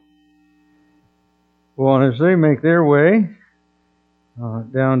Well, and as they make their way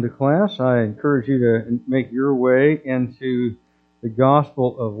down to class, I encourage you to make your way into the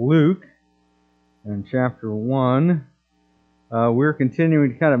Gospel of Luke in chapter 1. We're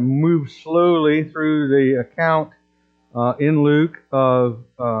continuing to kind of move slowly through the account in Luke of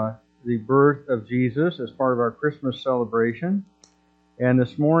the birth of Jesus as part of our Christmas celebration. And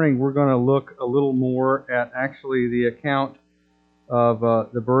this morning we're going to look a little more at actually the account of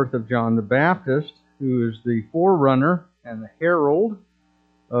the birth of John the Baptist, who is the forerunner and the herald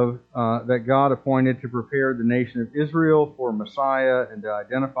of that God appointed to prepare the nation of Israel for Messiah and to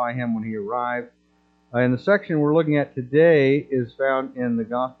identify him when he arrived. And the section we're looking at today is found in the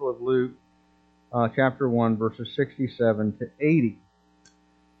Gospel of Luke, chapter 1, verses 67 to 80.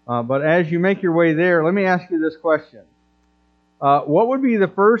 But as you make your way there, let me ask you this question. What would be the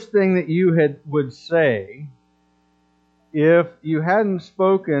first thing that you would say if you hadn't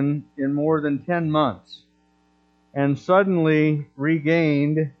spoken in more than 10 months and suddenly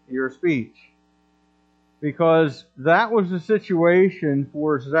regained your speech? Because that was the situation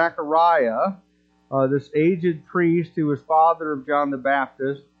for Zechariah, this aged priest who was father of John the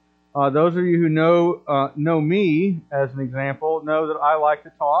Baptist. Those of you who know me, as an example, know that I like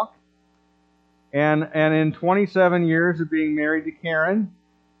to talk. And in 27 years of being married to Karen,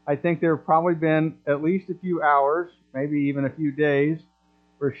 I think there have probably been at least a few hours, maybe even a few days,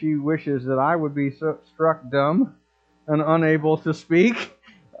 where she wishes that I would be struck dumb and unable to speak,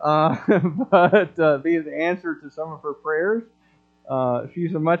 but be the answer to some of her prayers.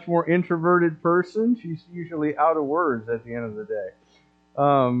 She's a much more introverted person. She's usually out of words at the end of the day.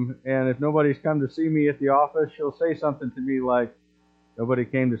 And if nobody's come to see me at the office, she'll say something to me like, "Nobody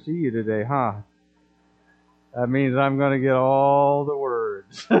came to see you today, huh?" That means I'm going to get all the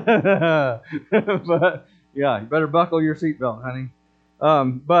words. But, yeah, you better buckle your seatbelt, honey.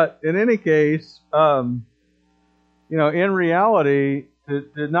 But in any case, in reality,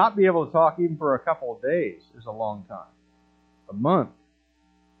 to not be able to talk even for a couple of days is a long time. A month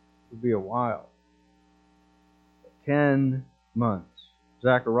would be a while. 10 months.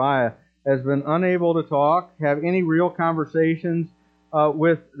 Zechariah has been unable to talk, have any real conversations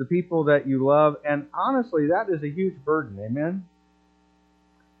with the people that you love. And honestly, that is a huge burden. Amen?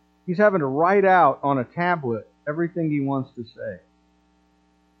 He's having to write out on a tablet everything he wants to say.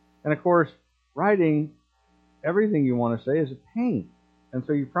 And of course, writing everything you want to say is a pain. And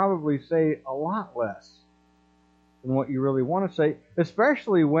so you probably say a lot less than what you really want to say,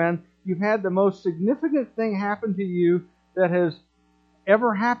 especially when you've had the most significant thing happen to you that has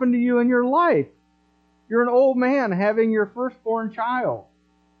ever happened to you in your life. You're an old man having your firstborn child,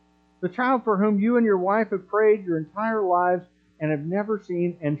 the child for whom you and your wife have prayed your entire lives and have never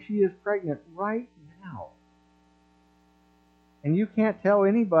seen, and she is pregnant right now. And you can't tell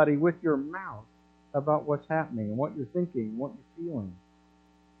anybody with your mouth about what's happening and what you're thinking and what you're feeling.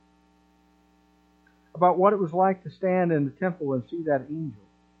 About what it was like to stand in the temple and see that angel.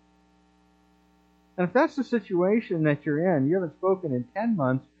 And if that's the situation that you're in, you haven't spoken in 10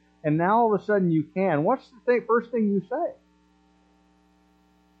 months, and now all of a sudden you can, what's the first thing you say?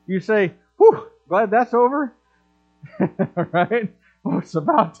 You say, "Whew, glad that's over." Right? Oh, it's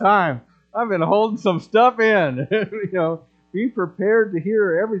about time. I've been holding some stuff in. Be prepared to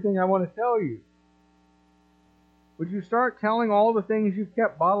hear everything I want to tell you. Would you start telling all the things you've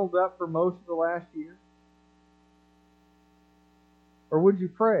kept bottled up for most of the last year? Or would you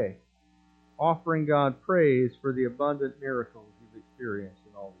pray, offering God praise for the abundant miracles you've experienced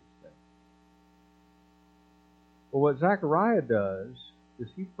in all these things? Well, what Zechariah does is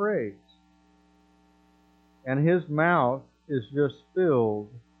he prays. And his mouth is just filled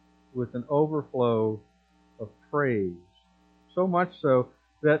with an overflow of praise. So much so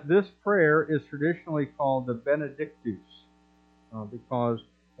that this prayer is traditionally called the Benedictus, because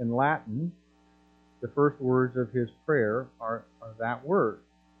in Latin, the first words of his prayer are that word.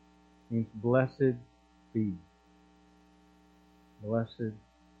 It means blessed be. Blessed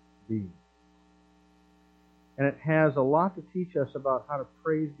be. And it has a lot to teach us about how to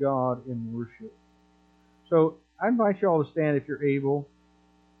praise God in worship. So I invite you all to stand if you're able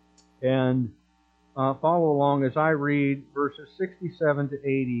and follow along as I read verses 67 to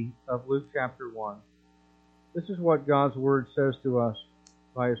 80 of Luke chapter 1. This is what God's Word says to us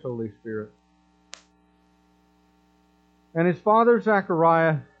by His Holy Spirit. "And his father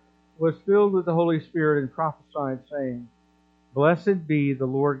Zechariah was filled with the Holy Spirit and prophesied, saying, Blessed be the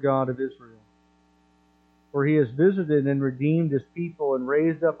Lord God of Israel, for he has visited and redeemed his people and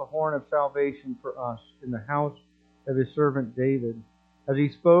raised up a horn of salvation for us in the house of his servant David, as he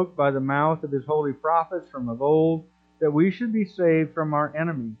spoke by the mouth of his holy prophets from of old, that we should be saved from our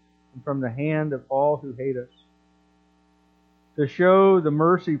enemies, and from the hand of all who hate us, to show the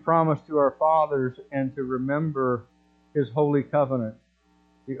mercy promised to our fathers and to remember His holy covenant,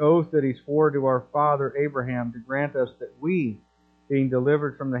 the oath that He swore to our father Abraham to grant us that we, being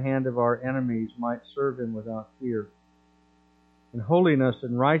delivered from the hand of our enemies, might serve Him without fear, in holiness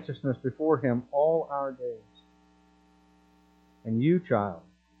and righteousness before Him all our days. And you, child,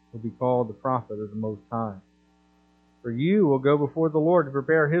 will be called the prophet of the Most High. For you will go before the Lord to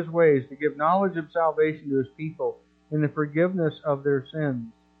prepare His ways, to give knowledge of salvation to His people in the forgiveness of their sins,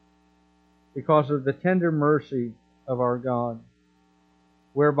 because of the tender mercy of our God,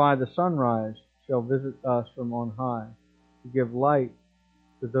 whereby the sunrise shall visit us from on high, to give light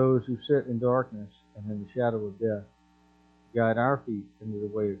to those who sit in darkness and in the shadow of death, to guide our feet into the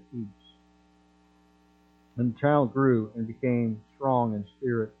way of peace. And the child grew and became strong in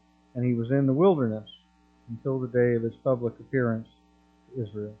spirit, and he was in the wilderness until the day of his public appearance to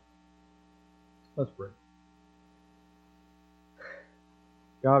Israel. Let's pray.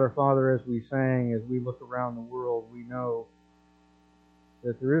 God our Father, as we sang, as we look around the world, we know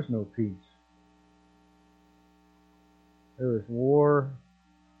that there is no peace. There is war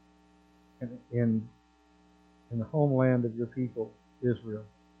in the homeland of your people, Israel.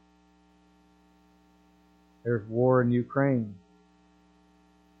 There's war in Ukraine.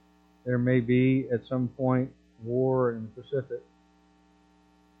 There may be, at some point, war in the Pacific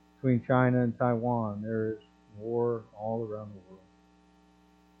between China and Taiwan. There is war all around the world.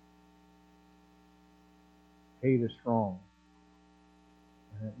 Hate is strong,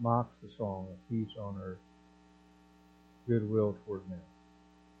 and it mocks the song of peace on earth, goodwill toward men.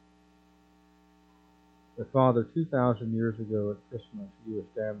 But Father, 2,000 years ago at Christmas, you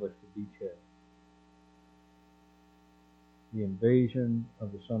established a beachhead. The invasion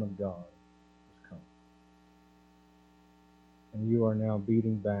of the Son of God has come. And you are now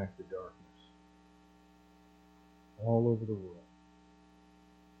beating back the darkness all over the world.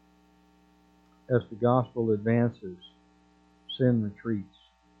 As the gospel advances, sin retreats.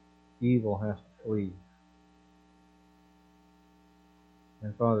 Evil has to flee.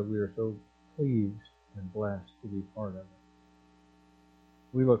 And Father, we are so pleased and blessed to be part of it.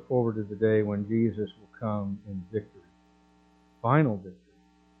 We look forward to the day when Jesus will come in victory, final victory,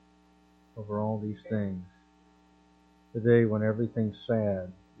 over all these things. The day when everything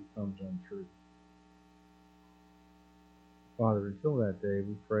sad becomes untrue. Father, until that day,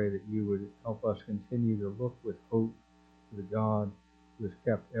 we pray that you would help us continue to look with hope to the God who has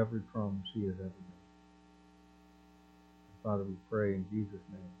kept every promise He has ever made. Father, we pray in Jesus'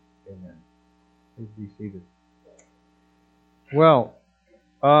 name. Amen. Please be seated. Well,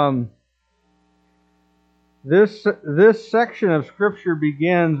 this section of Scripture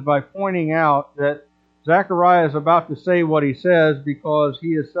begins by pointing out that Zechariah is about to say what he says because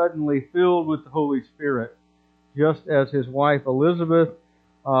he is suddenly filled with the Holy Spirit, just as his wife Elizabeth,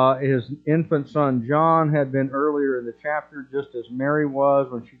 his infant son John had been earlier in the chapter, just as Mary was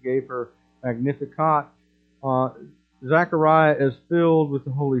when she gave her Magnificat. Zechariah is filled with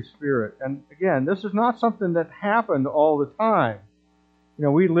the Holy Spirit. And again, this is not something that happened all the time. You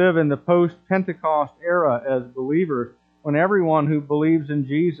know, we live in the post-Pentecost era as believers, when everyone who believes in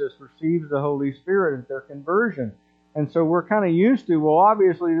Jesus receives the Holy Spirit at their conversion. And so we're kind of used to, well,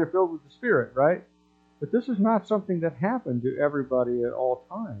 obviously they're filled with the Spirit, right? But this is not something that happened to everybody at all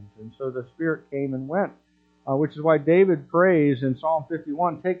times. And so the Spirit came and went, which is why David prays in Psalm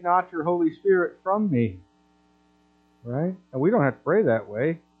 51, "Take not your Holy Spirit from me." Right? And we don't have to pray that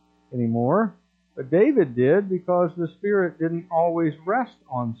way anymore. But David did, because the Spirit didn't always rest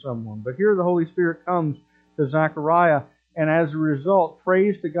on someone. But here the Holy Spirit comes to Zechariah, and as a result,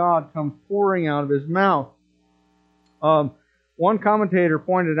 praise to God comes pouring out of his mouth. One commentator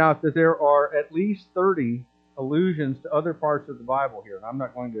pointed out that there are at least 30 allusions to other parts of the Bible here. And I'm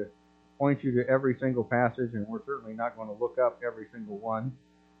not going to point you to every single passage, and we're certainly not going to look up every single one.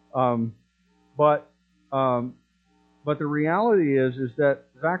 But the reality is that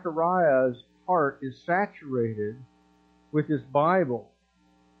Zechariah's heart is saturated with his Bible.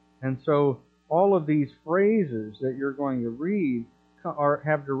 And so all of these phrases that you're going to read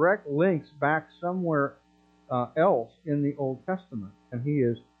have direct links back somewhere else in the Old Testament. And he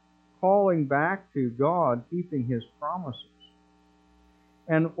is calling back to God, keeping His promises.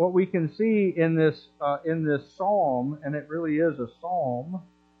 And what we can see in this psalm, and it really is a psalm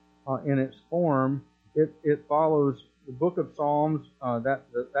in its form, it follows the book of Psalms,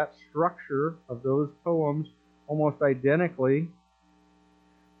 that structure of those poems almost identically.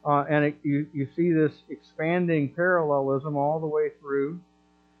 And you see this expanding parallelism all the way through.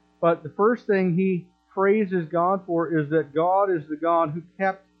 But the first thing he praises God for is that God is the God who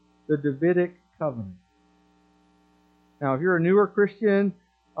kept the Davidic Covenant. Now, if you're a newer Christian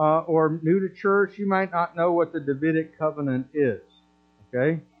or new to church, you might not know what the Davidic Covenant is.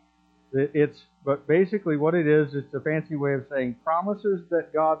 Okay? But basically what it is, it's a fancy way of saying promises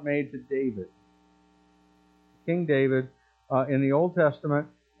that God made to David. King David in the Old Testament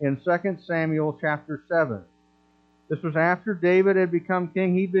in 2 Samuel chapter 7. This was after David had become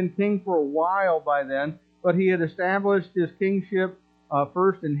king. He'd been king for a while by then, but he had established his kingship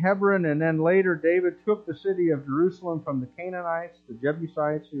first in Hebron, and then later David took the city of Jerusalem from the Canaanites, the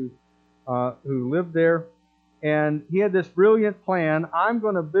Jebusites who lived there. And he had this brilliant plan. I'm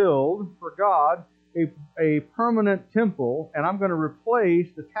going to build for God a permanent temple, and I'm going to replace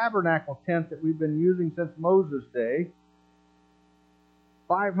the tabernacle tent that we've been using since Moses' day.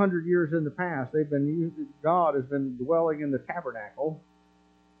 500 years in the past, God has been dwelling in the tabernacle.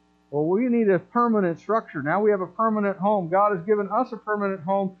 Well, we need a permanent structure. Now we have a permanent home. God has given us a permanent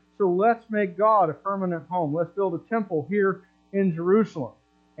home, so let's make God a permanent home. Let's build a temple here in Jerusalem.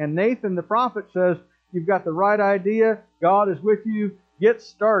 And Nathan the prophet says, you've got the right idea. God is with you. Get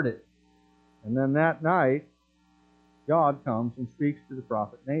started. And then that night, God comes and speaks to the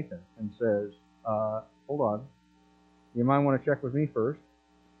prophet Nathan and says, hold on. You might want to check with me first.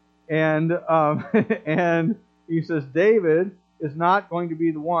 And and he says, David is not going to be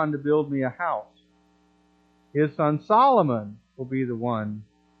the one to build me a house. His son Solomon will be the one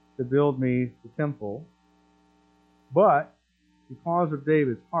to build me the temple. But because of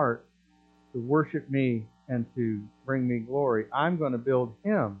David's heart to worship me and to bring me glory, I'm going to build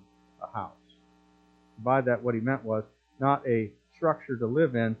him a house. By that, what he meant was not a structure to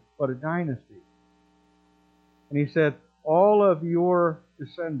live in, but a dynasty. And he said, all of your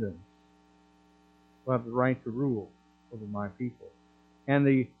descendants will have the right to rule over my people. And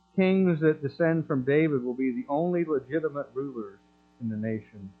the kings that descend from David will be the only legitimate rulers in the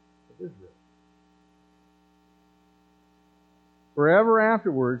nation of Israel. Forever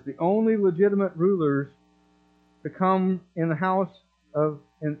afterwards, the only legitimate rulers to come in the house of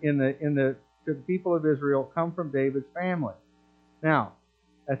to the people of Israel come from David's family. Now,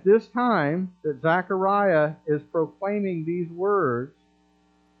 at this time that Zechariah is proclaiming these words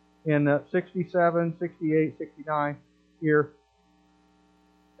in 67, 68, 69 here,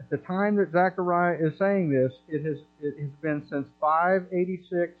 at the time that Zechariah is saying this, it has been since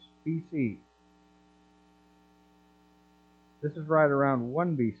 586 BC. This is right around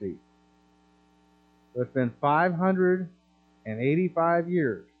 1 BC. So it's been 585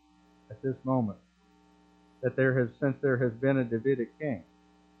 years at this moment that since there has been a Davidic king.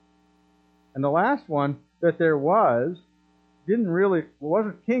 And the last one that there wasn't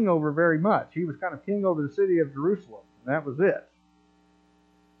king over very much. He was kind of king over the city of Jerusalem, and that was it.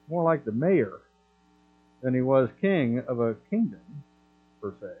 More like the mayor than he was king of a kingdom,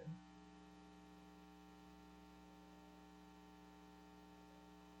 per se.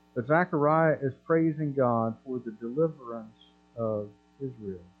 But Zechariah is praising God for the deliverance of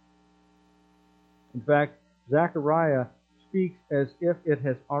Israel. In fact, Zechariah speaks as if it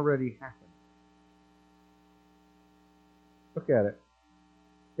has already happened. Look at it.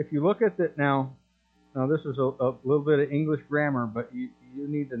 If you look at it now this is a little bit of English grammar, but you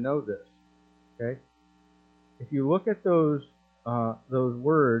need to know this. Okay? If you look at those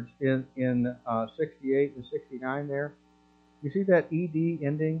words in 68 and 69 there, you see that ed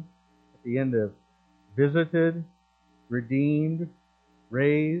ending at the end of visited, redeemed,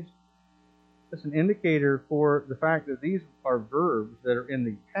 raised? It's an indicator for the fact that these are verbs that are in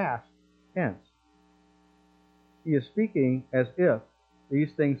the past tense. He is speaking as if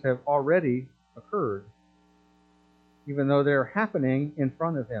these things have already occurred, even though they're happening in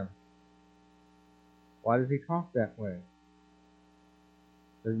front of him. Why does he talk that way?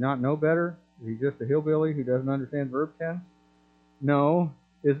 Does he not know better? Is he just a hillbilly who doesn't understand verb tense? No,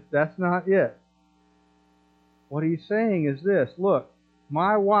 that's not it. What he's saying is this: look,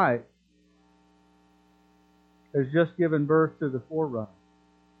 my wife has just given birth to the forerunner.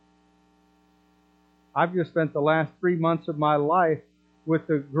 I've just spent the last 3 months of my life with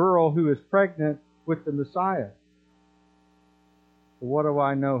the girl who is pregnant with the Messiah. So what do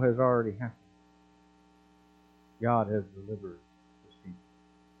I know has already happened? God has delivered his people.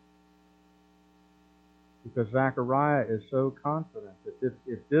 Because Zechariah is so confident that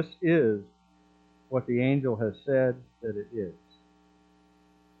if this is what the angel has said that it is,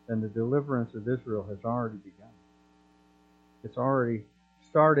 then the deliverance of Israel has already begun. It's already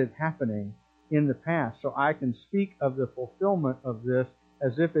started happening in the past. So I can speak of the fulfillment of this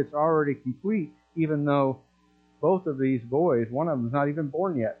as if it's already complete, even though both of these boys, one of them is not even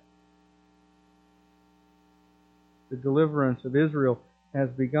born yet. The deliverance of Israel has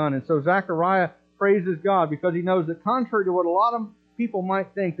begun. And so Zechariah praises God because he knows that contrary to what a lot of people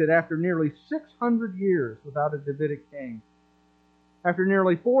might think, that after nearly 600 years without a Davidic king, after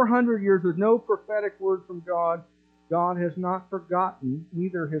nearly 400 years with no prophetic word from God, God has not forgotten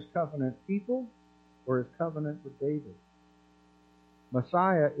either His covenant people or His covenant with David.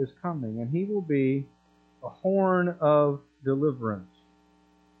 Messiah is coming, and He will be a horn of deliverance.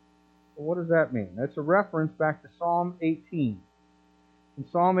 Well, what does that mean? That's a reference back to Psalm 18. In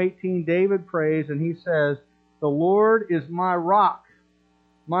Psalm 18, David prays, and he says, "The Lord is my rock,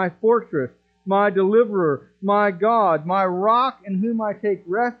 my fortress, my deliverer, my God, my rock in whom I take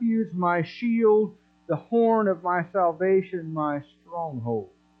refuge, my shield, the horn of my salvation, my stronghold."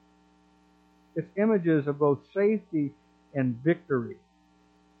 It's images of both safety and victory.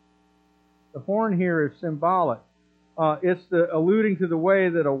 The horn here is symbolic. It's alluding to the way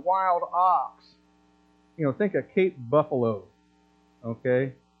that a wild ox, think a Cape buffalo,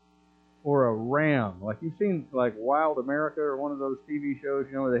 okay, or a ram. Like you've seen like Wild America or one of those TV shows,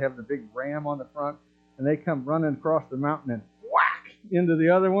 where they have the big ram on the front and they come running across the mountain and whack into the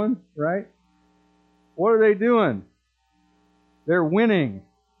other one, right? What are they doing? They're winning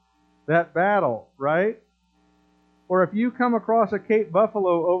that battle, right? Or if you come across a Cape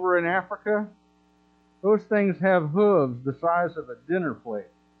buffalo over in Africa, those things have hooves the size of a dinner plate.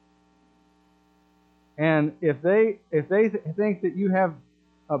 And if they think that you have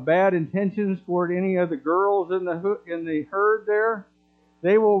bad intentions toward any of the girls in the herd there,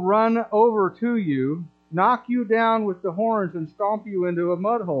 they will run over to you, knock you down with the horns, and stomp you into a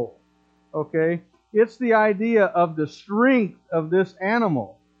mud hole. Okay? It's the idea of the strength of this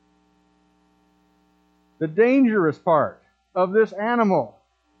animal. The dangerous part of this animal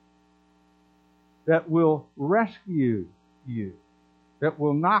that will rescue you, that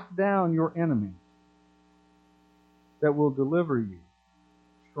will knock down your enemies, that will deliver you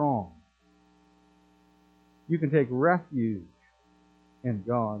strong. You can take refuge in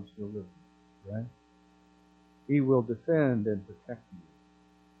God's deliverance, right? He will defend and protect you.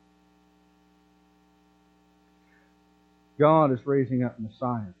 God is raising up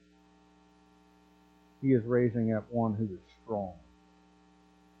Messiah. He is raising up one who is strong,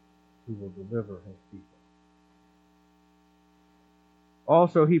 who will deliver His people.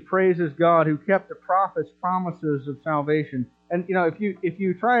 Also, he praises God who kept the prophets' promises of salvation. And, if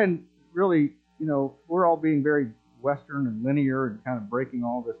you try and really, we're all being very Western and linear and kind of breaking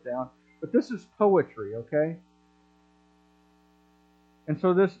all this down. But this is poetry, okay? And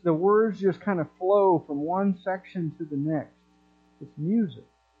so the words just kind of flow from one section to the next. It's music.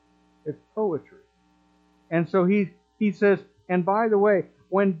 It's poetry. And so he says, and by the way,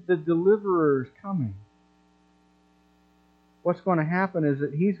 when the deliverer is coming, what's going to happen is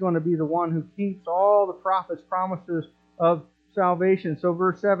that He's going to be the one who keeps all the prophets' promises of salvation. So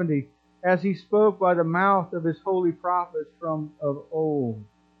verse 70, as He spoke by the mouth of His holy prophets from of old.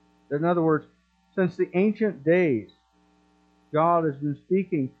 In other words, since the ancient days, God has been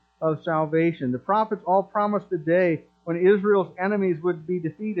speaking of salvation. The prophets all promised the day when Israel's enemies would be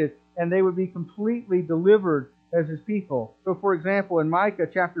defeated and they would be completely delivered as His people. So, for example, in Micah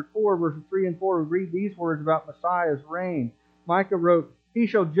chapter 4, verses 3 and 4, we read these words about Messiah's reign. Micah wrote, "He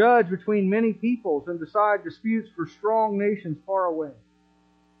shall judge between many peoples and decide disputes for strong nations far away.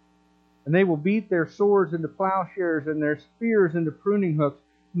 And they will beat their swords into plowshares and their spears into pruning hooks.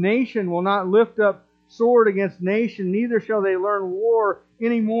 Nation will not lift up sword against nation, neither shall they learn war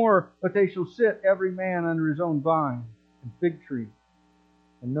any more, but they shall sit every man under his own vine and fig tree,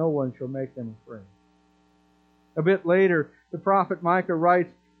 and no one shall make them afraid." A bit later, the prophet Micah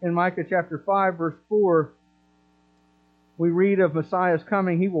writes in Micah chapter 5, verse 4, we read of Messiah's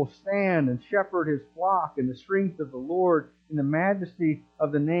coming. He will stand and shepherd His flock in the strength of the Lord, in the majesty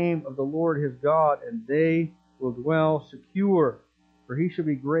of the name of the Lord his God, and they will dwell secure, for He shall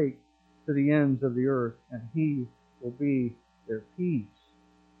be great to the ends of the earth, and He will be their peace.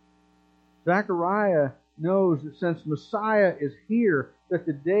 Zechariah knows that since Messiah is here, that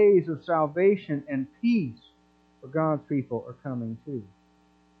the days of salvation and peace for God's people are coming too.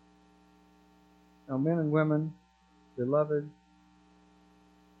 Now, men and women, beloved,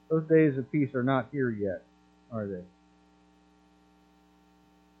 those days of peace are not here yet, are they?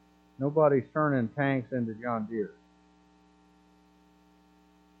 Nobody's turning tanks into John Deere.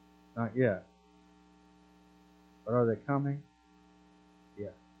 Not yet. But are they coming?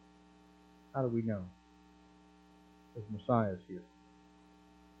 Yes. How do we know? Because Messiah is here.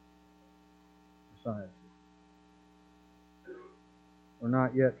 Messiah is here. We're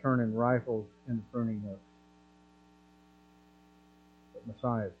not yet turning rifles into pruning hooks. But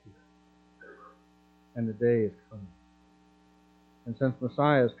Messiah is here. And the day is coming. And since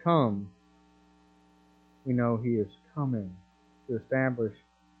Messiah has come, we know He is coming to establish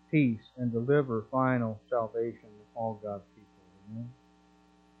peace and deliver final salvation to all God's people. Amen?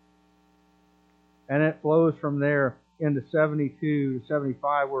 And it flows from there into 72 to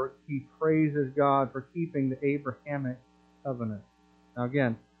 75, where he praises God for keeping the Abrahamic Covenant. Now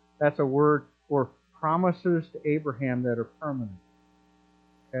again, that's a word for promises to Abraham that are permanent.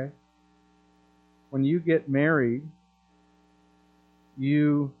 Okay? When you get married,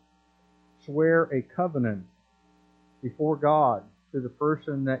 you swear a covenant before God to the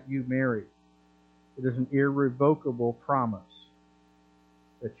person that you marry. It is an irrevocable promise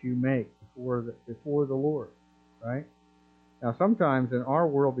that you make before the Lord, right? Now, sometimes in our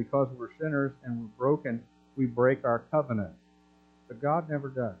world, because we're sinners and we're broken, we break our covenant. But God never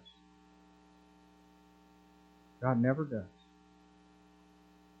does. God never does.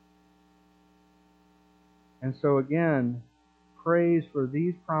 And so again, praise for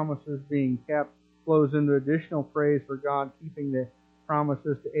these promises being kept flows into additional praise for God keeping the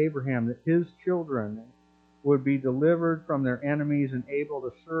promises to Abraham, that his children would be delivered from their enemies and able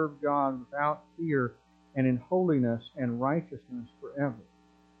to serve God without fear and in holiness and righteousness forever.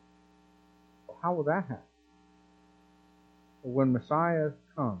 Well, how will that happen? Well, when Messiah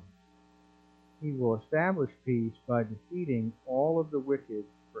comes, he will establish peace by defeating all of the wicked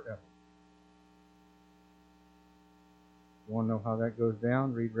forever. You want to know how that goes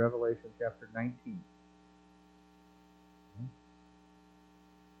down? Read Revelation chapter 19.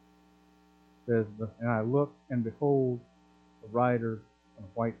 It says, "And I looked, and behold, a rider on a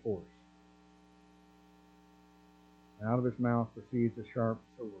white horse. And out of his mouth proceeds a sharp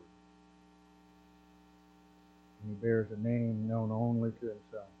sword. And he bears a name known only to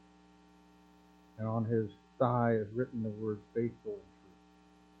himself. And on his thigh is written the words faithful and true.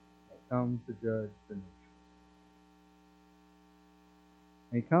 He comes to judge the nations."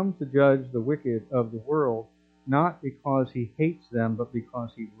 And he comes to judge the wicked of the world, not because he hates them, but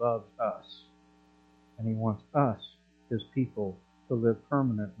because he loves us. And he wants us, his people, to live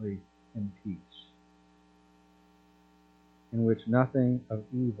permanently in peace, in which nothing of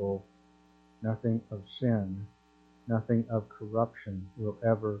evil, nothing of sin, nothing of corruption will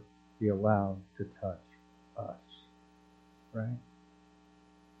ever be allowed to touch us. Right?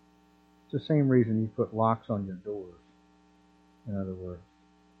 It's the same reason you put locks on your doors, in other words.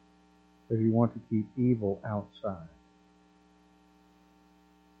 Because you want to keep evil outside.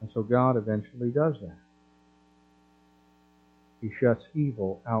 And so God eventually does that. He shuts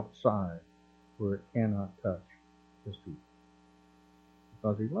evil outside where it cannot touch his people.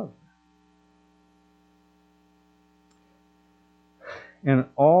 Because he loves them. And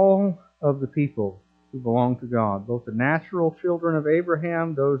all of the people who belong to God, both the natural children of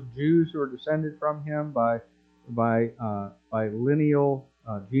Abraham, those Jews who are descended from him by lineal,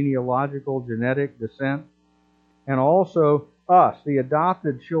 genealogical, genetic descent, and also us, the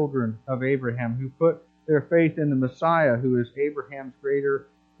adopted children of Abraham, who put their faith in the Messiah, who is Abraham's greater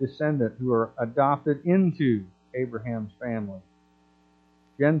descendant, who are adopted into Abraham's family.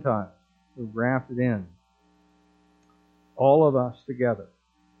 Gentiles who are grafted in. All of us together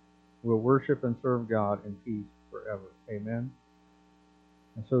will worship and serve God in peace forever. Amen.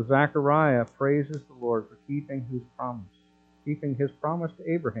 And so Zechariah praises the Lord for keeping his promise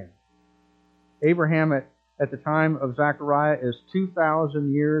to Abraham. Abraham at the time of Zechariah is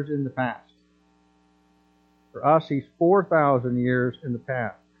 2,000 years in the past. For us, he's 4,000 years in the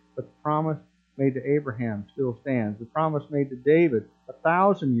past. But the promise made to Abraham still stands. The promise made to David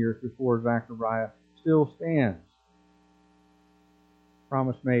 1,000 years before Zechariah still stands. The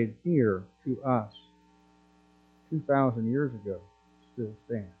promise made here to us 2,000 years ago still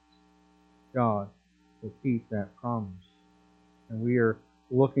stands. God will keep that promise. And we are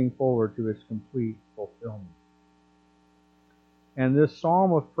looking forward to its complete fulfillment. And this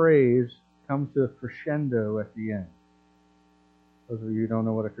psalm of praise comes to a crescendo at the end. Those of you who don't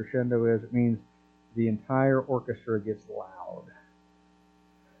know what a crescendo is, it means the entire orchestra gets loud.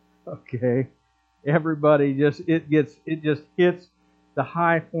 Okay? Everybody just hits the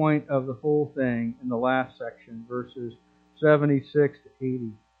high point of the whole thing in the last section, verses 76 to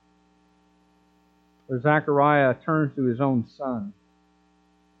 80. Where Zechariah turns to his own son.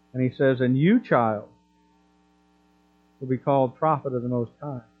 And he says, "And you, child, will be called prophet of the Most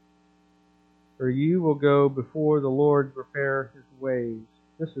High. For you will go before the Lord to prepare his ways."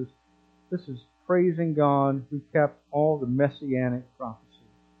 This is praising God who kept all the Messianic prophecies.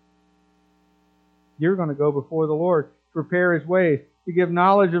 You're going to go before the Lord to prepare his ways, to give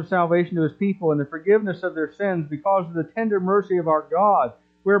knowledge of salvation to his people and the forgiveness of their sins because of the tender mercy of our God,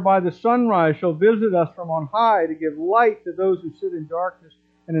 whereby the sunrise shall visit us from on high to give light to those who sit in darkness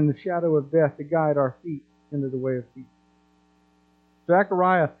and in the shadow of death, to guide our feet into the way of peace.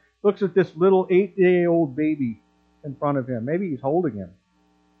 Zechariah looks at this little 8-day-old baby in front of him. Maybe he's holding him.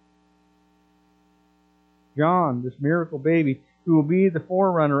 John, this miracle baby, who will be the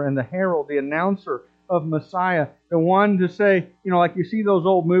forerunner and the herald, the announcer of Messiah, the one to say, like you see those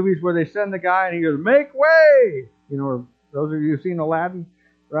old movies where they send the guy and he goes, "Make way!" Or those of you who've seen Aladdin,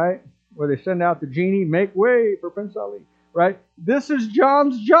 right? Where they send out the genie, "Make way for Prince Ali," right? This is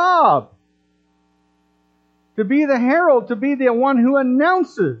John's job. To be the herald, to be the one who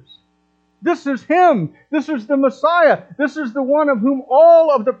announces. This is him. This is the Messiah. This is the one of whom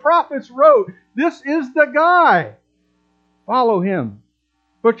all of the prophets wrote. This is the guy. Follow him.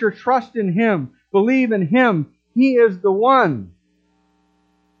 Put your trust in him. Believe in him. He is the one.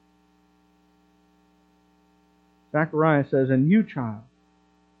 Zechariah says, "And you, child,"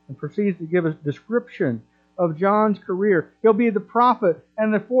 and proceeds to give a description of John's career. He'll be the prophet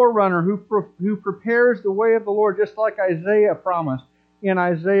and the forerunner who prepares the way of the Lord, just like Isaiah promised in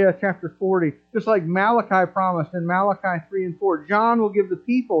Isaiah chapter 40, just like Malachi promised in Malachi 3 and 4. John will give the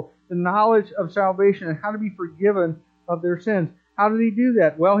people the knowledge of salvation and how to be forgiven of their sins. How did he do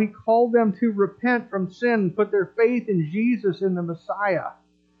that? Well, he called them to repent from sin and put their faith in Jesus, in the Messiah.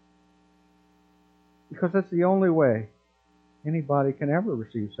 Because that's the only way anybody can ever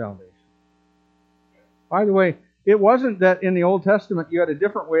receive salvation. By the way, it wasn't that in the Old Testament you had a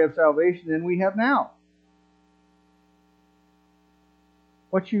different way of salvation than we have now.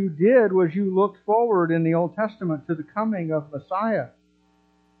 What you did was you looked forward in the Old Testament to the coming of Messiah,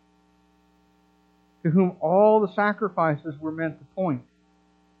 to whom all the sacrifices were meant to point.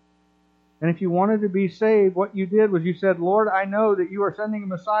 And if you wanted to be saved, what you did was you said, "Lord, I know that you are sending a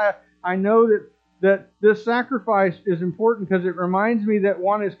Messiah. I know that this sacrifice is important because it reminds me that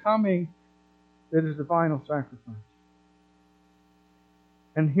one is coming that is the final sacrifice."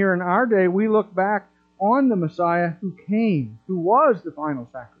 And here in our day, we look back on the Messiah who came, who was the final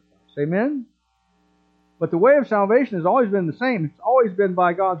sacrifice. Amen? But the way of salvation has always been the same. It's always been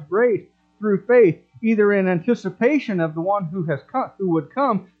by God's grace through faith, either in anticipation of the one who would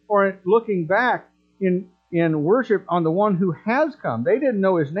come, or looking back in worship on the one who has come. They didn't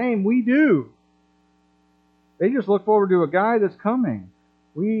know his name. We do. They just look forward to a guy that's coming.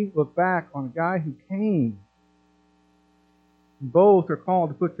 We look back on a guy who came. Both are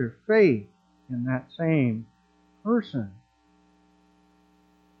called to put their faith in that same person.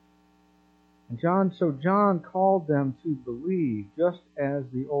 And John called them to believe, just as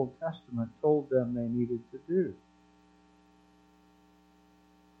the Old Testament told them they needed to do.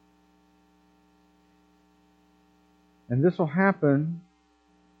 And this will happen,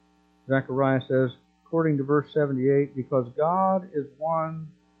 Zechariah says, according to verse 78, because God is one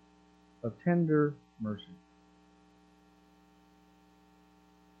of tender mercy.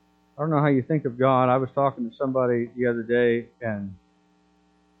 I don't know how you think of God. I was talking to somebody the other day, and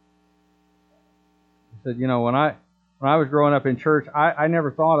he said, when I was growing up in church, I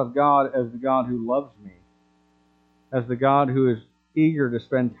never thought of God as the God who loves me, as the God who is eager to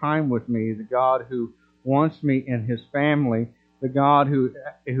spend time with me, the God who wants me in his family, the God who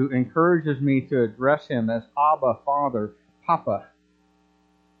encourages me to address him as Abba, Father, Papa,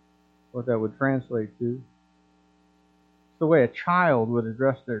 what that would translate to. It's the way a child would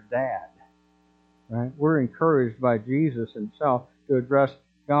address their dad. Right? We're encouraged by Jesus himself to address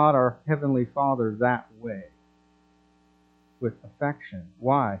God, our Heavenly Father, that way, with affection.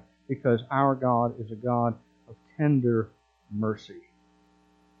 Why? Because our God is a God of tender mercy.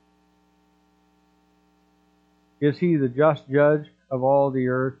 Is he the just judge of all the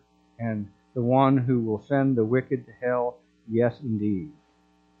earth and the one who will send the wicked to hell? Yes, indeed.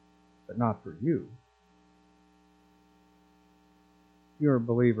 But not for you. You're a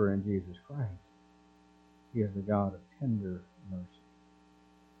believer in Jesus Christ. He is a God of tender mercy.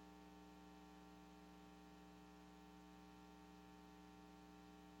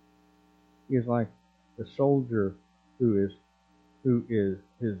 He is like the soldier who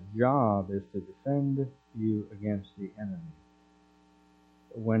his job is to defend you against the enemy.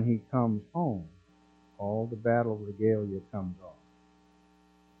 But when he comes home, all the battle regalia comes off.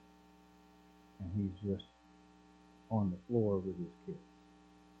 And he's just on the floor with his kids.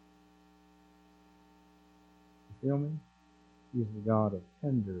 You feel me? He's the God of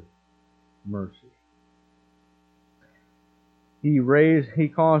tender mercy. He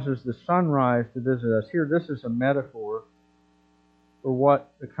causes the sunrise to visit us. Here, this is a metaphor for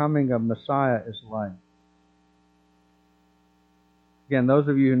what the coming of Messiah is like. Again, those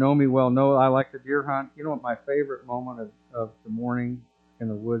of you who know me well know I like to deer hunt. You know what my favorite moment of the morning in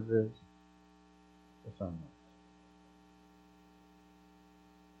the woods is? The sunrise.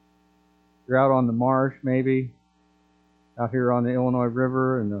 You're out on the marsh, maybe, out here on the Illinois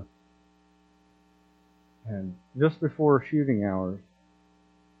River, and just before shooting hours,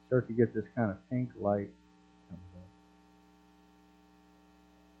 start to get this kind of pink light comes up.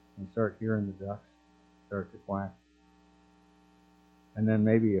 And start hearing the ducks start to quack. And then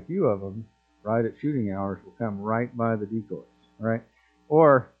maybe a few of them, right at shooting hours, will come right by the decoys, right?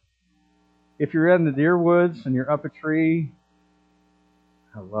 Or if you're in the deer woods and you're up a tree,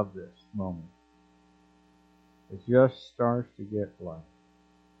 I love this moment. It just starts to get light.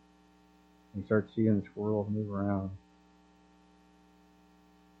 You start seeing the squirrels move around.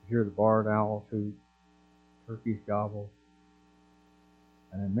 You hear the barred owl hoot, turkeys gobble.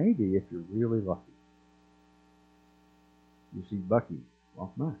 And then maybe, if you're really lucky, you see Bucky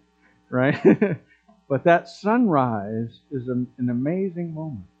walk by, right? But that sunrise is an amazing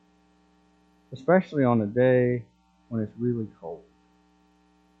moment, especially on a day when it's really cold.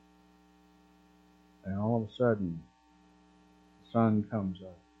 And all of a sudden, the sun comes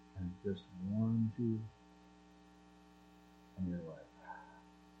up and just warms you, and you're like,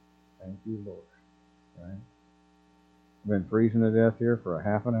 thank you, Lord, right? I've been freezing to death here for a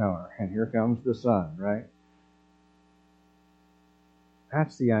half an hour, and here comes the sun, right?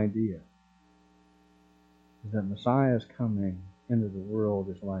 That's the idea. Is that Messiah's coming into the world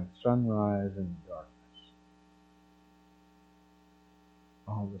is like sunrise in the darkness.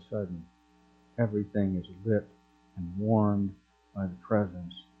 All of a sudden, everything is lit and warmed by the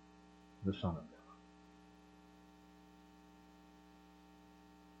presence of the Son of God.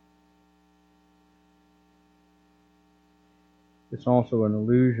 It's also an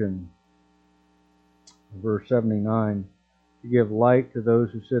allusion, verse 79, to give light to those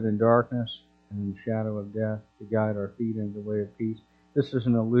who sit in darkness and in the shadow of death, to guide our feet into the way of peace. This is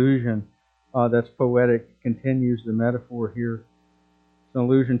an allusion that's poetic. It continues the metaphor here. It's an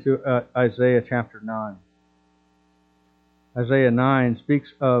allusion to Isaiah chapter 9. Isaiah 9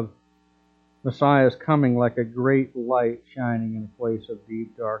 speaks of Messiah's coming like a great light shining in a place of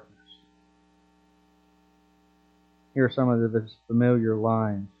deep darkness. Here are some of his familiar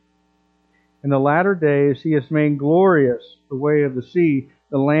lines. In the latter days he has made glorious the way of the sea,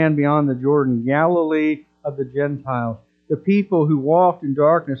 the land beyond the Jordan, Galilee of the Gentiles. The people who walked in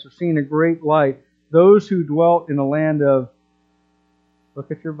darkness have seen a great light. Those who dwelt in a land of,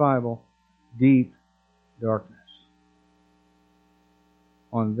 look at your Bible, deep darkness.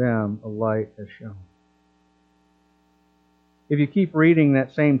 On them a light has shone. If you keep reading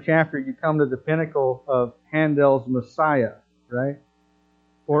that same chapter, you come to the pinnacle of Handel's Messiah, right?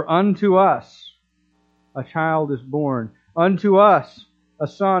 For unto us a child is born, unto us a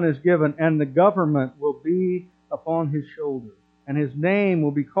son is given, and the government will be upon his shoulder. And his name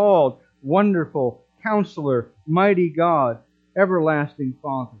will be called Wonderful, Counselor, Mighty God, Everlasting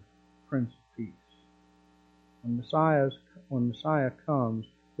Father, Prince of Peace. When Messiah comes,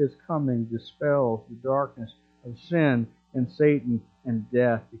 his coming dispels the darkness of sin and Satan and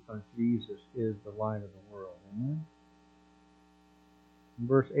death, because Jesus is the light of the world. Amen? In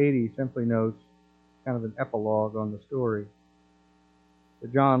verse 80 simply notes kind of an epilogue on the story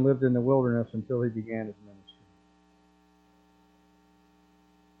that John lived in the wilderness until he began his ministry.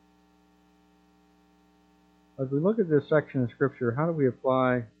 As we look at this section of Scripture, how do we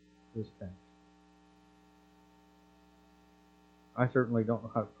apply this text? I certainly don't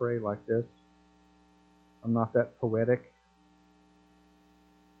know how to pray like this. I'm not that poetic.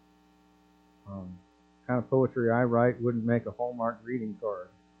 Kind of poetry I write wouldn't make a Hallmark greeting card,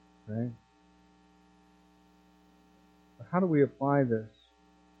 right? But how do we apply this?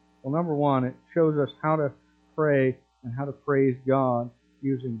 Well, number one, it shows us how to pray and how to praise God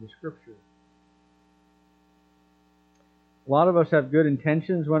using the Scripture. A lot of us have good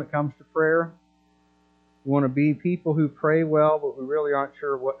intentions when it comes to prayer. We want to be people who pray well, but we really aren't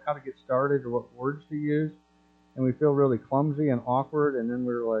sure how to get started or what words to use. And we feel really clumsy and awkward, and then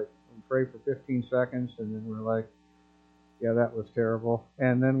we're like, we pray for 15 seconds, and then we're like, yeah, that was terrible.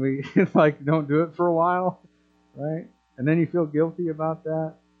 And then we like don't do it for a while, right? And then you feel guilty about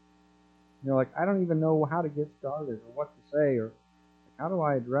that. You're like, I don't even know how to get started or what to say, or how do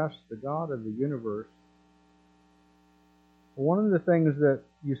I address the God of the universe? Well, one of the things that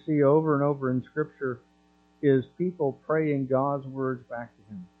you see over and over in Scripture is people praying God's words back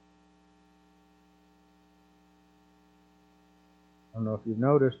to Him. I don't know if you've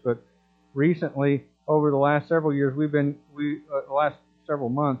noticed, but recently, over the last several years, last several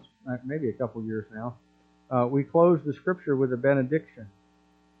months, maybe a couple years now, we closed the Scripture with a benediction.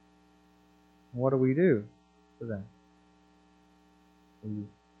 What do we do for that? We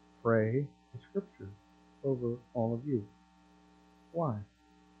pray the Scripture over all of you. Why?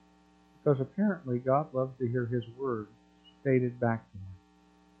 Because apparently God loves to hear His Word stated back to Him.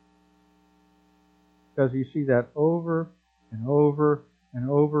 Because you see that over and over and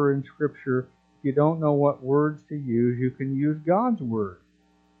over in Scripture. If you don't know what words to use, you can use God's Word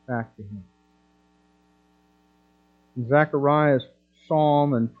back to Him. And Zechariah's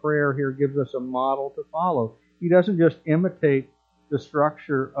psalm and prayer here gives us a model to follow. He doesn't just imitate the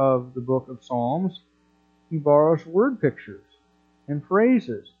structure of the book of Psalms. He borrows word pictures and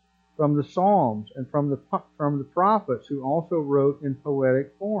phrases from the Psalms and from the prophets who also wrote in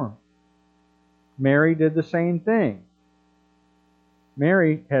poetic form. Mary did the same thing.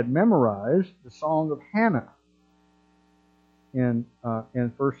 Mary had memorized the Song of Hannah in 1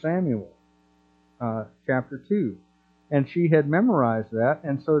 Samuel chapter 2. And she had memorized that.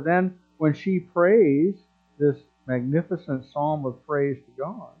 And so then when she prays this magnificent psalm of praise to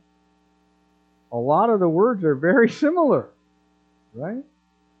God, a lot of the words are very similar, right?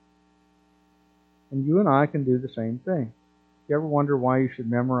 And you and I can do the same thing. If you ever wonder why you should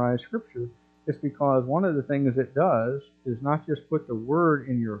memorize Scripture, it's because one of the things it does is not just put the Word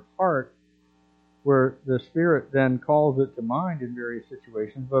in your heart where the Spirit then calls it to mind in various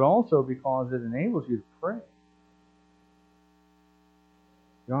situations, but also because it enables you to pray.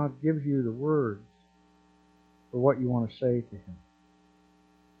 God gives you the words for what you want to say to Him.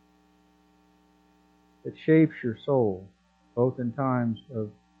 It shapes your soul, both in times of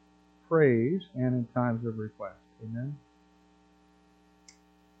praise and in times of request. Amen?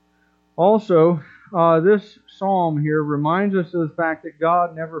 Also, this psalm here reminds us of the fact that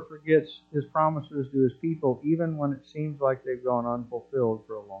God never forgets His promises to His people, even when it seems like they've gone unfulfilled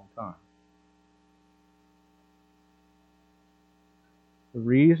for a long time. The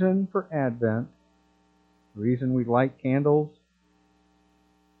reason for Advent, the reason we light candles,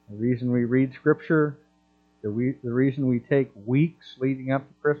 the reason we read Scripture, the reason we take weeks leading up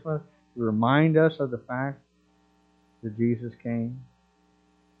to Christmas to remind us of the fact that Jesus came,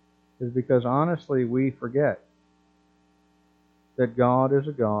 is because honestly we forget that God is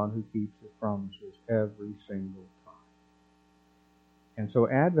a God who keeps His promises every single time. And so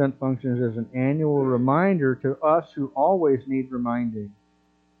Advent functions as an annual reminder to us who always need reminding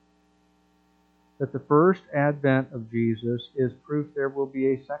that the first advent of Jesus is proof there will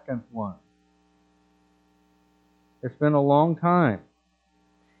be a second one. It's been a long time.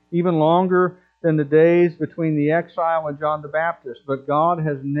 Even longer than the days between the exile and John the Baptist. But God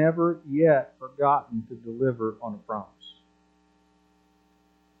has never yet forgotten to deliver on a promise.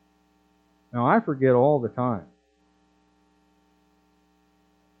 Now, I forget all the time.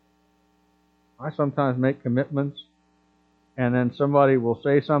 I sometimes make commitments, and then somebody will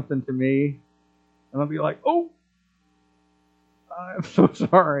say something to me, and I'll be like, oh, I'm so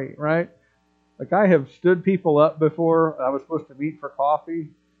sorry, right? Like I have stood people up before. I was supposed to meet for coffee.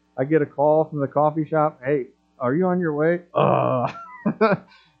 I get a call from the coffee shop. Hey, are you on your way?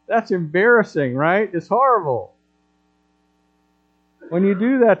 That's embarrassing, right? It's horrible. When you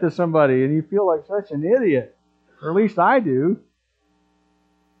do that to somebody and you feel like such an idiot, or at least I do,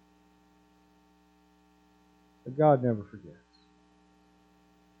 but God never forgets.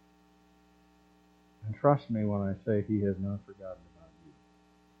 And trust me when I say He has not forgotten about you.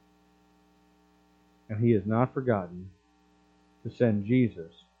 And He has not forgotten to send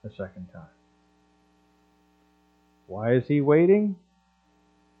Jesus a second time. Why is He waiting?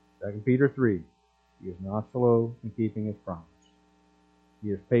 2 Peter 3. He is not slow in keeping His promise. He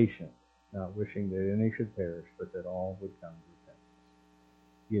is patient, not wishing that any should perish, but that all would come to repentance.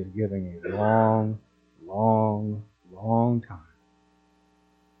 He is giving a long, long, long time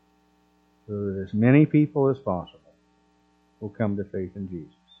so that as many people as possible will come to faith in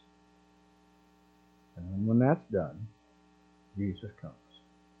Jesus. And when that's done, Jesus comes.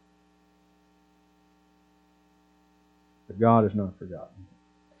 But God has not forgotten.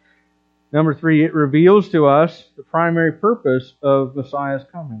 Number 3, it reveals to us the primary purpose of Messiah's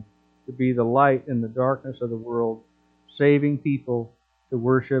coming, to be the light in the darkness of the world, saving people to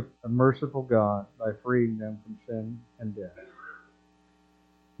worship a merciful God by freeing them from sin and death.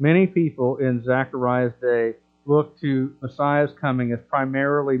 Many people in Zechariah's day look to Messiah's coming as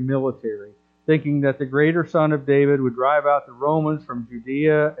primarily military, thinking that the greater son of David would drive out the Romans from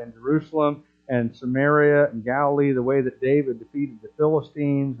Judea and Jerusalem and Samaria and Galilee the way that David defeated the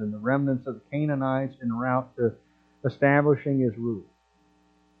Philistines and the remnants of the Canaanites en route to establishing his rule.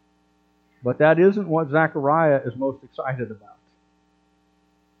 But that isn't what Zechariah is most excited about,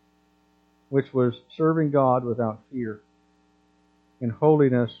 which was serving God without fear in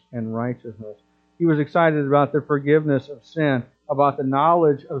holiness and righteousness. He was excited about the forgiveness of sin, about the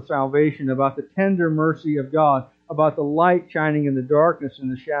knowledge of salvation, about the tender mercy of God, about the light shining in the darkness and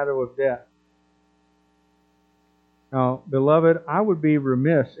the shadow of death. Now, beloved, I would be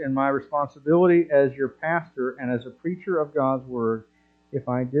remiss in my responsibility as your pastor and as a preacher of God's Word if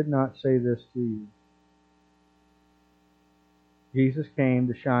I did not say this to you. Jesus came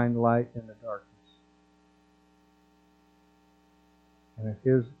to shine light in the darkness. And if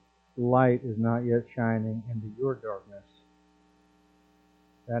His light is not yet shining into your darkness,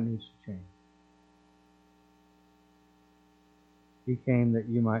 that needs to change. He came that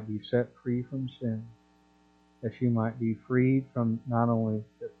you might be set free from sin, that you might be freed from not only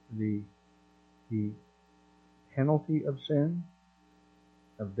the penalty of sin,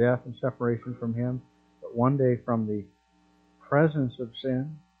 of death and separation from Him, but one day from the presence of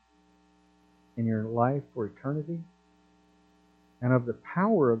sin in your life for eternity, and of the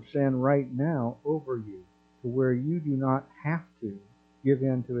power of sin right now over you, to where you do not have to give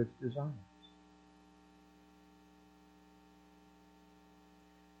in to its desires.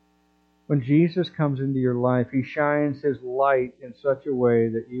 When Jesus comes into your life, He shines His light in such a way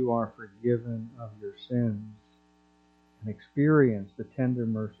that you are forgiven of your sins and experience the tender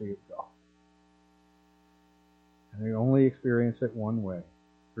mercy of God. And you only experience it one way,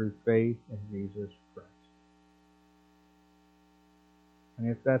 through faith in Jesus Christ. And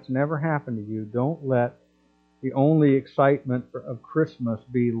if that's never happened to you, don't let the only excitement of Christmas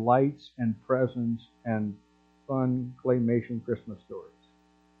be lights and presents and fun claymation Christmas stories.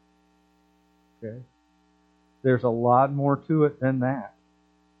 Okay? There's a lot more to it than that.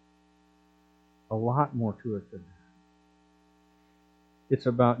 A lot more to it than that. It's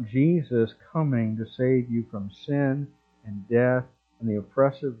about Jesus coming to save you from sin and death and the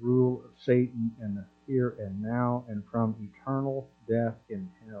oppressive rule of Satan and the here and now and from eternal death in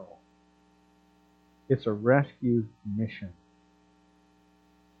hell. It's a rescue mission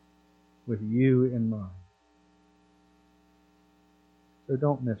with you in mind. So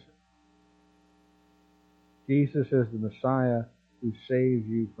don't miss it. Jesus is the Messiah who saves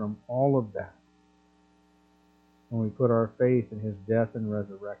you from all of that when we put our faith in His death and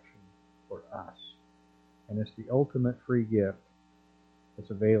resurrection for us. And it's the ultimate free gift that's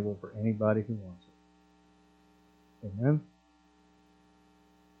available for anybody who wants it. Amen?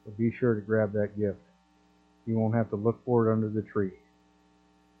 So be sure to grab that gift. You won't have to look for it under the tree.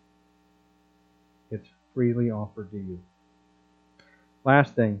 It's freely offered to you.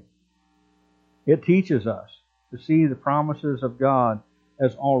 Last thing, it teaches us to see the promises of God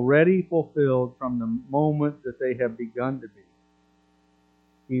as already fulfilled from the moment that they have begun to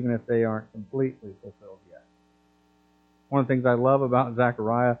be, even if they aren't completely fulfilled yet. One of the things I love about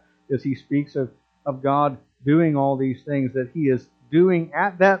Zechariah is he speaks of God doing all these things that He is doing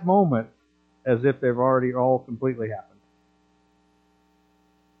at that moment as if they've already all completely happened.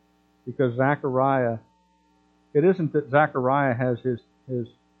 Because Zechariah, it isn't that Zechariah has his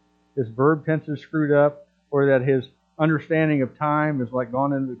verb tenses screwed up, or that his understanding of time is like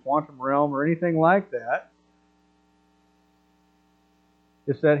gone into the quantum realm or anything like that.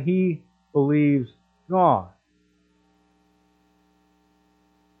 It's that he believes God.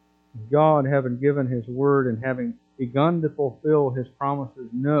 God, having given His word and having begun to fulfill His promises,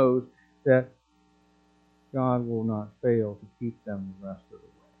 knows that God will not fail to keep them the rest of the way.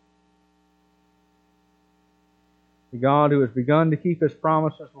 The God who has begun to keep His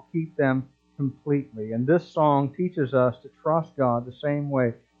promises will keep them completely. And this song teaches us to trust God the same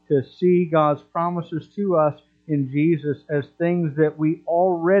way, to see God's promises to us in Jesus as things that we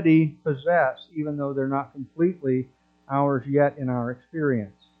already possess, even though they're not completely ours yet in our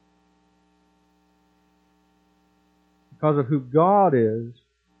experience. Because of who God is,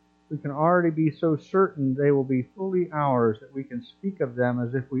 we can already be so certain they will be fully ours that we can speak of them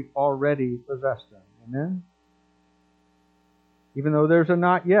as if we already possess them. Amen? Even though there's a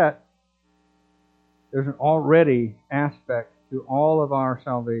not yet, there's an already aspect to all of our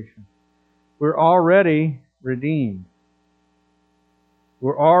salvation. We're already redeemed.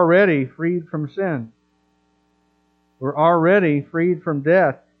 We're already freed from sin. We're already freed from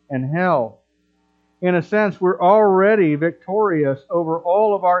death and hell. In a sense, we're already victorious over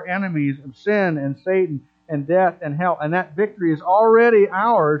all of our enemies of sin and Satan and death and hell. And that victory is already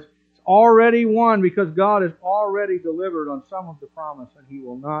ours. It's already won because God has already delivered on some of the promise, and He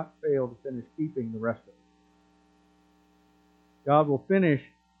will not fail to finish keeping the rest of it. God will finish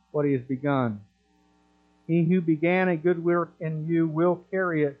what He has begun. He who began a good work in you will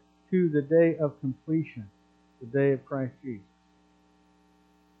carry it to the day of completion, the day of Christ Jesus.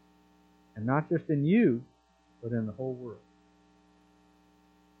 And not just in you, but in the whole world.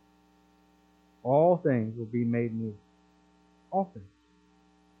 All things will be made new. all things.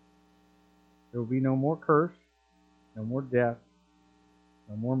 There will be no more curse, no more death,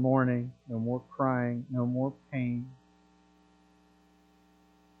 no more mourning, no more crying, no more pain.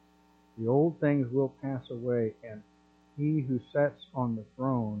 The old things will pass away, and He who sits on the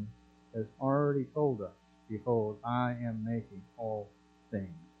throne has already told us, behold, I am making all things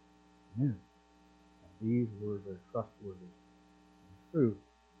new. And these words are trustworthy and true.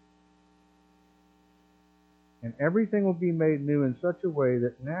 And everything will be made new in such a way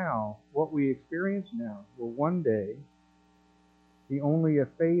that now, what we experience now, will one day be only a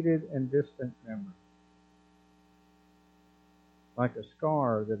faded and distant memory. Like a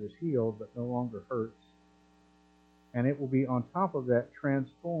scar that is healed but no longer hurts. And it will be on top of that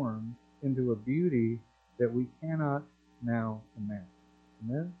transformed into a beauty that we cannot now imagine.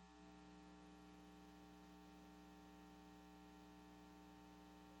 Amen?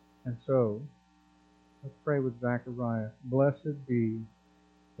 And so, let's pray with Zechariah. Blessed be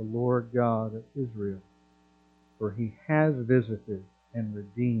the Lord God of Israel, for He has visited and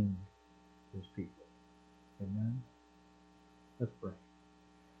redeemed His people. Amen? Let's pray.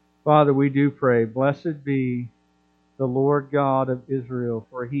 Father, we do pray, blessed be the Lord God of Israel,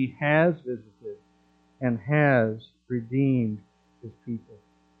 for He has visited and has redeemed His people.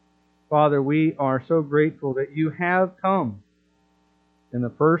 Father, we are so grateful that You have come in the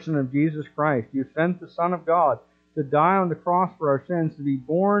person of Jesus Christ. You sent the Son of God to die on the cross for our sins, to be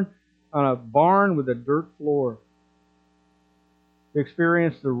born on a barn with a dirt floor, to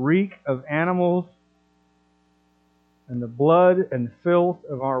experience the reek of animals and the blood and filth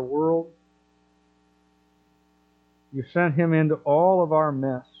of our world. You sent Him into all of our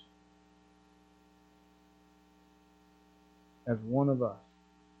mess as one of us.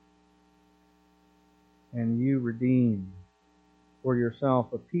 And You redeemed for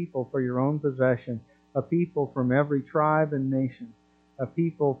Yourself a people for Your own possession, a people from every tribe and nation, a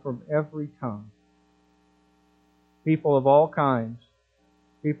people from every tongue, people of all kinds,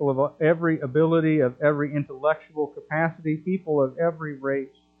 people of every ability, of every intellectual capacity, people of every race,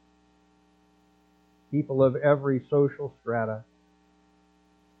 people of every social strata.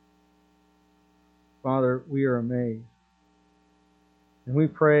 Father, we are amazed. And we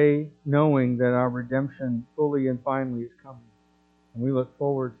pray knowing that our redemption fully and finally is coming. And we look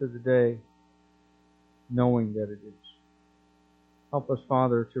forward to the day knowing that it is. Help us,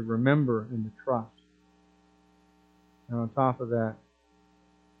 Father, to remember and to trust. And on top of that,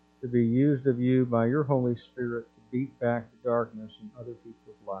 to be used of You by Your Holy Spirit to beat back the darkness in other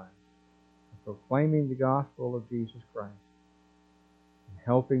people's lives. And proclaiming the gospel of Jesus Christ. And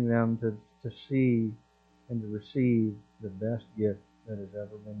helping them to see and to receive the best gift that has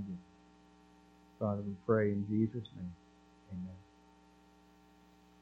ever been given. Father, we pray in Jesus' name. Amen.